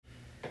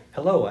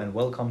Hello and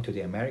welcome to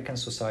the American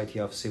Society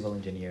of Civil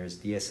Engineers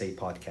DSA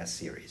podcast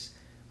series.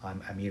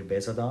 I'm Amir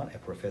Behzadan, a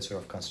professor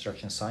of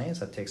construction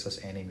science at Texas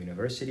A&M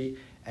University,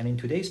 and in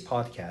today's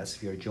podcast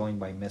we are joined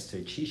by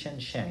Mr. Chih-Shen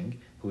Cheng,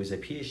 who is a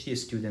PhD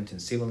student in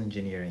civil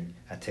engineering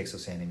at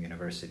Texas A&M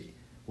University.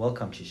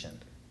 Welcome,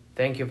 Chih-Shen.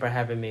 Thank you for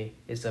having me.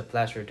 It's a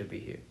pleasure to be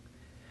here.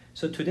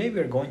 So today we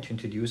are going to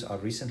introduce our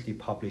recently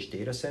published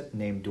dataset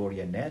named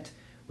DoriaNET,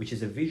 which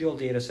is a visual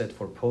dataset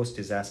for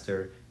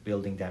post-disaster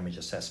building damage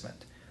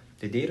assessment.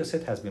 The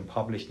dataset has been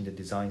published in the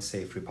Design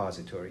Safe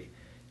repository.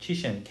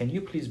 Chih-Shen, can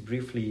you please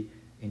briefly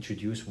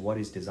introduce what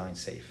is Design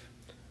Safe?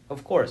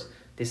 Of course,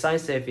 Design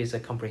Safe is a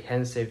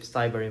comprehensive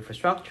cyber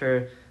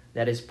infrastructure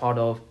that is part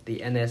of the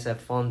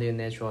NSF-funded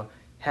Natural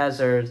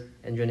Hazard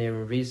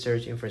Engineering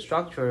Research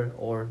Infrastructure,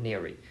 or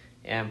NHERI,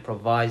 and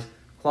provides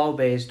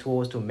cloud-based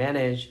tools to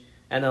manage,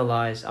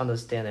 analyze,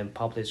 understand, and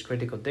publish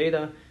critical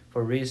data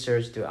for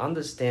research to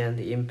understand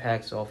the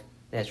impacts of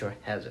natural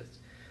hazards.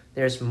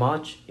 There's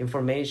much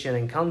information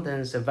and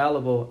contents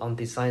available on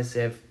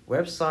DesignSafe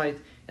website,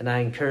 and I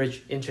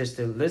encourage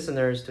interested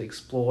listeners to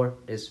explore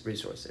these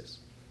resources.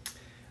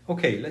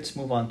 Okay, let's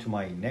move on to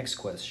my next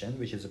question,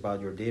 which is about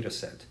your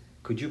dataset.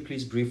 Could you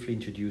please briefly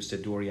introduce the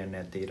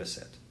DoriaNET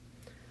dataset?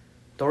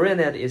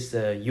 DoriaNET is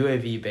a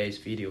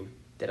UAV-based video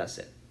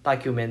dataset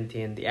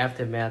documenting the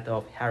aftermath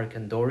of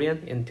Hurricane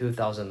Dorian in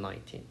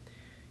 2019.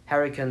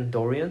 Hurricane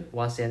Dorian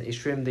was an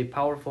extremely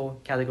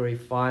powerful Category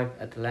 5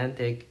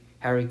 Atlantic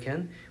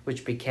hurricane,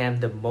 which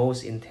became the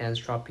most intense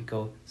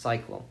tropical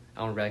cyclone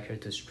on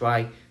record to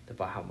strike the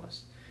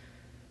Bahamas.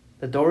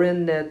 The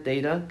DoriaNET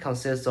data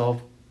consists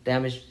of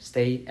damage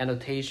state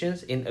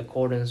annotations in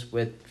accordance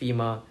with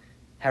FEMA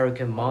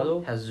Hurricane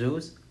Model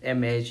Jesus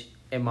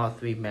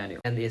MH-MR3 manual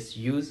and is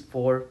used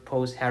for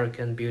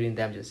post-hurricane building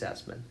damage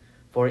assessment.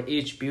 For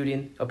each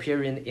building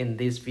appearing in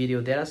this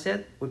video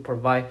dataset, we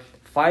provide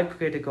 5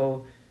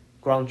 critical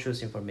ground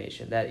truth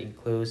information that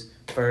includes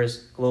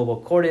first, global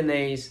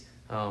coordinates,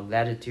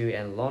 latitude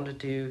and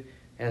longitude,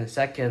 and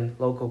second,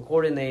 local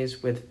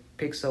coordinates with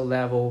pixel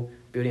level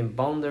building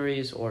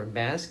boundaries or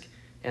mask,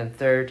 and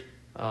third,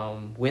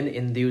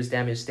 wind-induced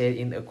damage state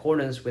in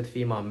accordance with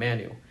FEMA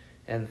manual,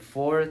 and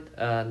fourth,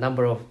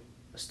 number of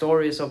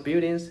stories of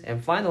buildings,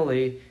 and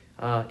finally,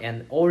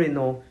 an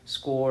ordinal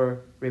score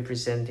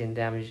representing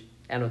damage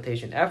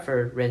annotation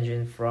effort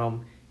ranging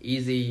from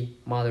easy,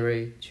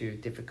 moderate, to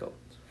difficult.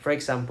 For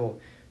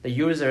example, the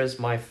users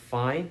might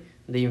find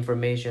the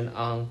information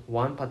on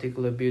one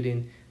particular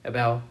building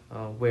about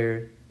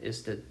where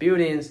is the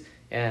buildings,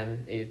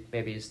 and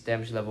maybe it's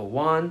damage level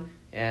 1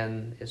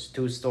 and it's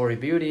 2-story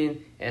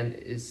building and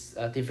it's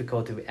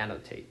difficult to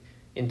annotate.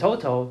 In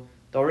total,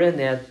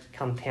 DoriaNET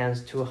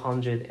contains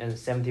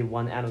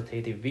 271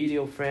 annotated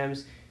video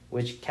frames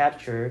which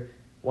capture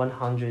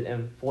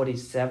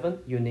 147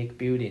 unique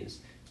buildings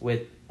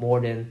with more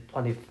than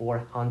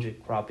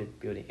 2,400 cropped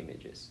building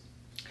images.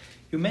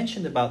 You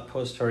mentioned about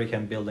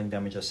post-hurricane building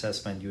damage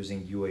assessment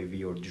using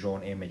UAV or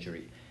drone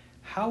imagery.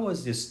 How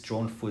was this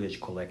drone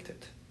footage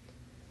collected?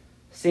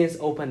 Since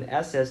open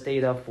access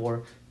data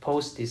for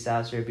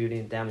post-disaster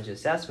building damage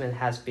assessment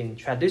has been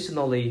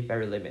traditionally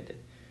very limited,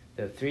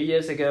 3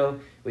 years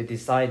ago, we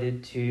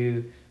decided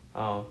to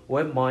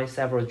web mine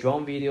several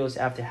drone videos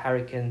after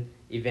hurricane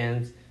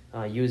events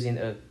using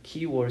a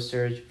keyword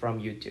search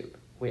from YouTube.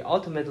 We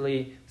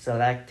ultimately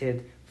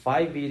selected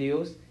 5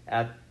 videos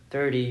at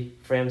 30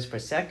 frames per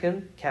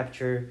second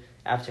captured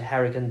after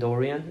Hurricane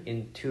Dorian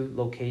in 2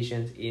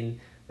 locations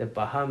in the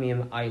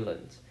Bahamian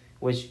Islands,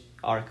 which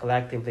are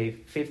collectively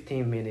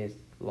 15 minutes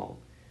long.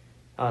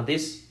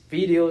 These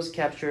videos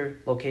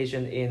capture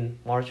locations in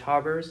Marsh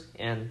Harbors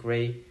and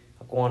Great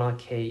Iguana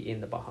Cay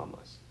in the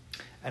Bahamas.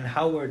 And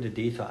how were the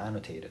data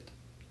annotated?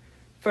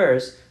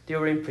 First,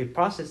 during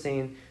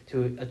pre-processing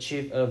to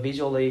achieve a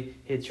visually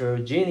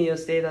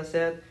heterogeneous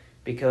dataset,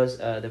 because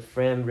the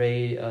frame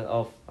rate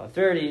of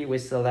 30, we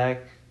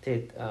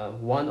selected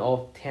 1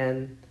 of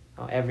 10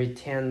 every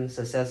 10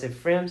 successive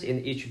frames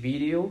in each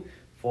video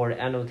for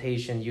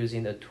annotation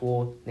using a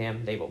tool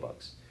named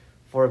Labelbox.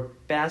 For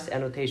best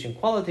annotation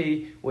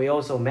quality, we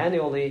also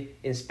manually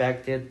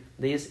inspected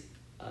these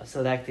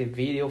selected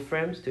video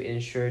frames to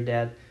ensure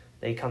that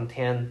they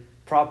contain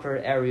proper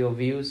aerial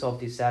views of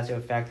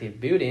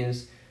disaster-affected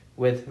buildings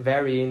with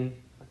varying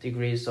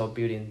degrees of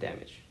building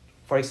damage.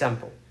 For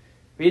example,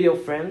 video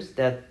frames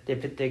that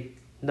depicted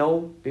no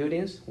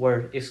buildings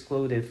were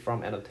excluded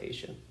from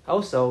annotation.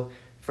 Also,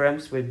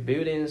 frames with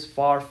buildings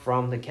far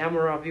from the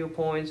camera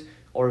viewpoints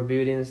or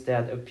buildings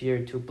that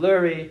appear too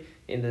blurry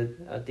in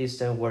the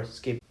distance were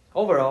skipped.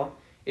 Overall,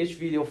 each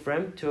video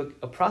frame took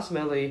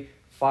approximately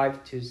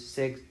 5 to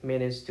 6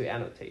 minutes to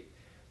annotate.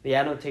 The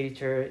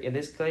annotator, in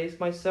this case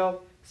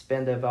myself,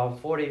 spent about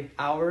 40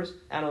 hours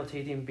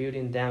annotating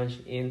building damage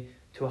in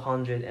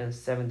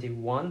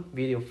 271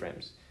 video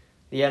frames.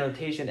 The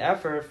annotation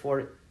effort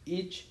for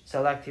each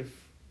selected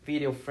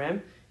video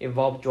frame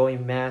involved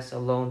drawing maps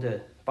along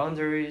the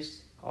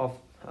boundaries of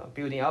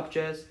building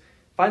objects.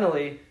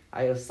 Finally,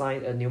 I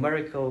assigned a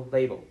numerical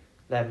label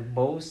that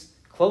most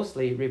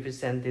closely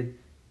represented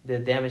the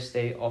damage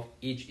state of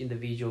each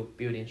individual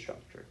building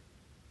structure.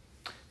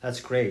 That's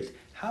great.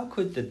 How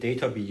could the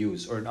data be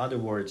used? Or in other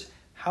words,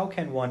 how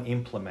can one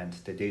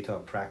implement the data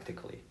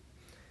practically?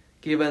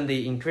 Given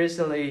the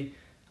increasingly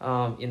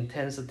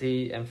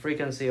intensity and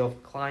frequency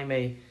of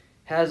climate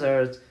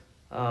hazards,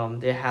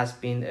 there has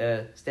been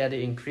a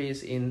steady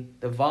increase in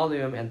the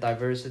volume and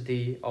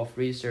diversity of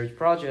research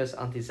projects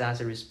on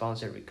disaster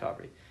response and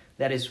recovery.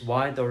 That is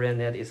why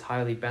DoriaNET is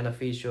highly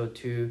beneficial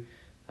to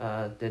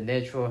the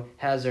natural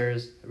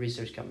hazards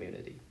research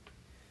community.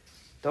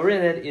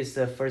 DoriaNET is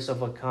the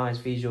first-of-a-kind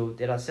visual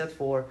dataset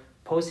for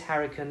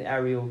post-hurricane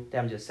aerial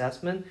damage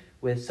assessment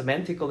with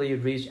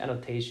semantically rich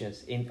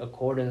annotations in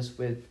accordance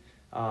with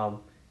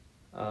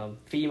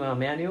FEMA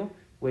manual,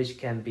 which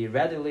can be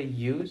readily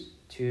used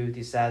to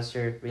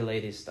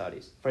disaster-related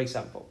studies. For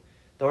example,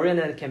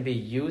 DoriaNET can be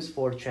used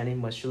for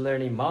training machine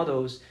learning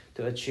models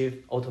to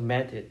achieve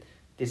automated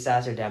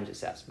disaster damage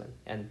assessment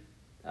and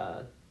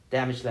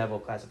damage level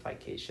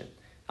classification.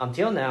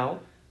 Until now,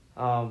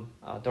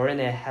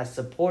 DoriaNET has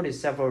supported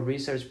several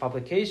research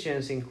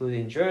publications,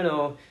 including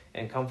journal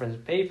and conference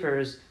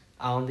papers,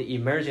 on the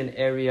emerging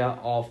area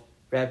of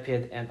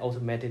rapid and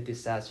automated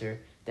disaster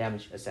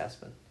damage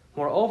assessment.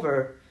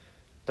 Moreover,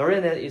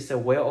 DoriaNET is a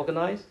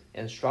well-organized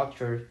and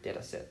structured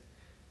dataset.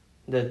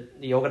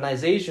 The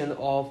organization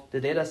of the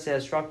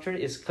dataset structure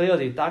is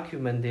clearly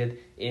documented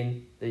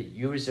in the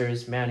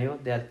user's manual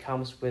that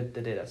comes with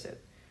the dataset.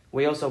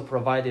 We also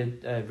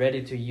provided a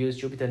ready-to-use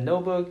Jupyter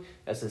Notebook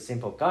as a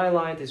simple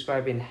guideline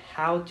describing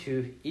how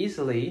to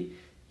easily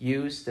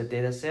use the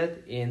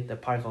dataset in the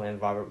Python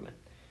environment.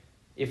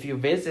 If you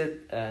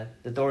visit the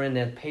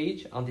DoriaNET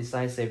page on the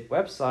DesignSafe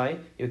website,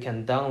 you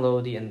can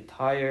download the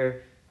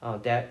entire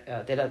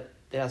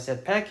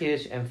dataset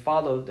package and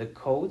follow the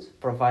codes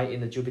provided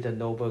in the Jupyter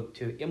Notebook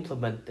to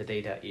implement the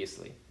data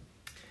easily.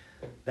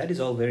 That is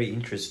all very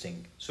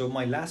interesting. So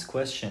my last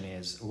question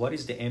is, what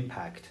is the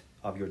impact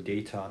of your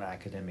data on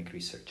academic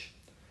research?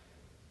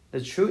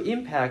 The true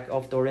impact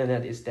of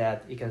DoriaNET is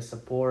that it can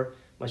support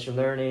machine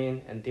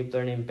learning and deep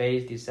learning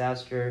based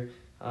disaster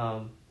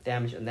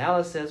damage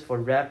analysis for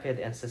rapid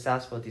and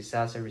successful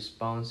disaster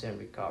response and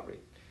recovery.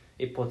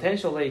 It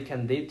potentially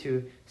can lead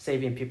to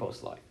saving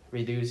people's lives,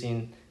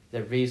 reducing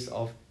the risk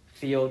of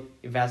field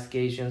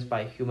investigations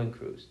by human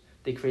crews,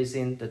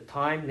 decreasing the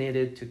time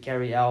needed to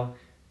carry out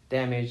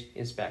damage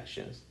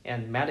inspections,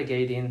 and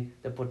mitigating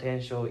the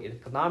potential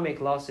economic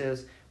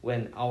losses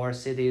when our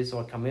cities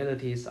or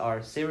communities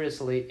are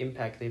seriously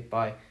impacted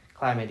by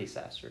climate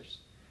disasters.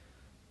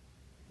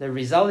 The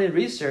resulting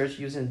research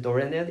using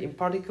DoriaNET in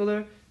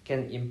particular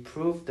can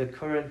improve the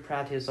current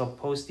practice of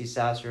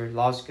post-disaster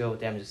large-scale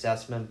damage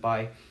assessment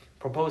by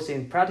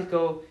proposing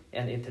practical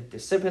and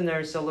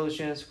interdisciplinary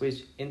solutions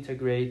which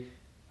integrate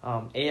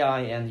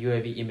AI and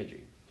UAV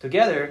imagery.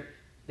 Together,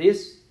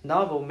 these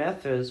novel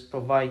methods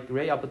provide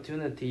great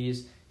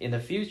opportunities in the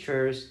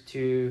future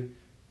to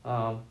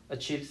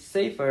achieve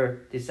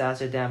safer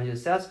disaster damage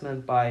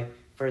assessment by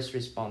first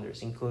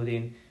responders,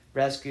 including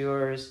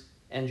rescuers,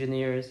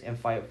 engineers,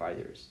 and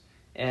firefighters.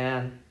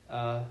 And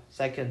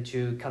second,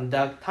 to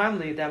conduct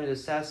timely damage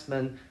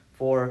assessment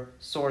for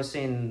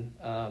sourcing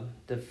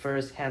the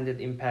first-hand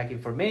impact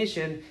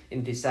information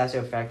in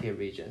disaster-affected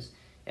regions.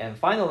 And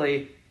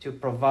finally, to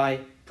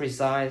provide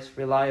precise,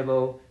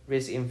 reliable,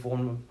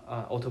 risk-informed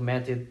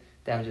automated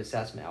damage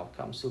assessment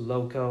outcomes to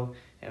local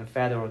and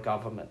federal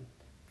government.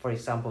 For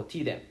example,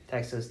 TDEM,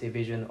 Texas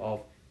Division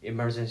of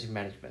Emergency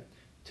Management,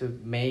 to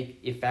make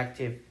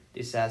effective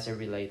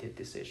disaster-related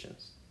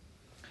decisions.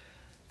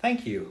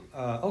 Thank you.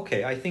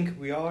 Okay, I think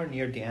we are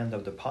near the end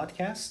of the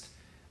podcast.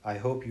 I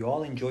hope you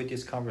all enjoyed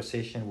this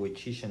conversation with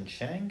Chih-Shen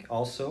Cheng.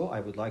 Also, I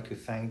would like to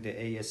thank the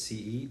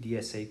ASCE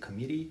DSA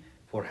committee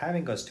for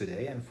having us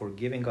today and for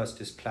giving us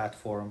this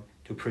platform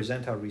to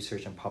present our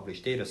research and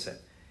published dataset.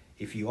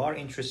 If you are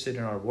interested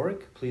in our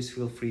work, please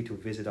feel free to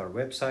visit our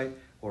website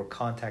or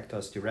contact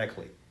us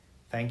directly.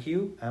 Thank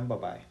you and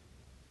bye-bye.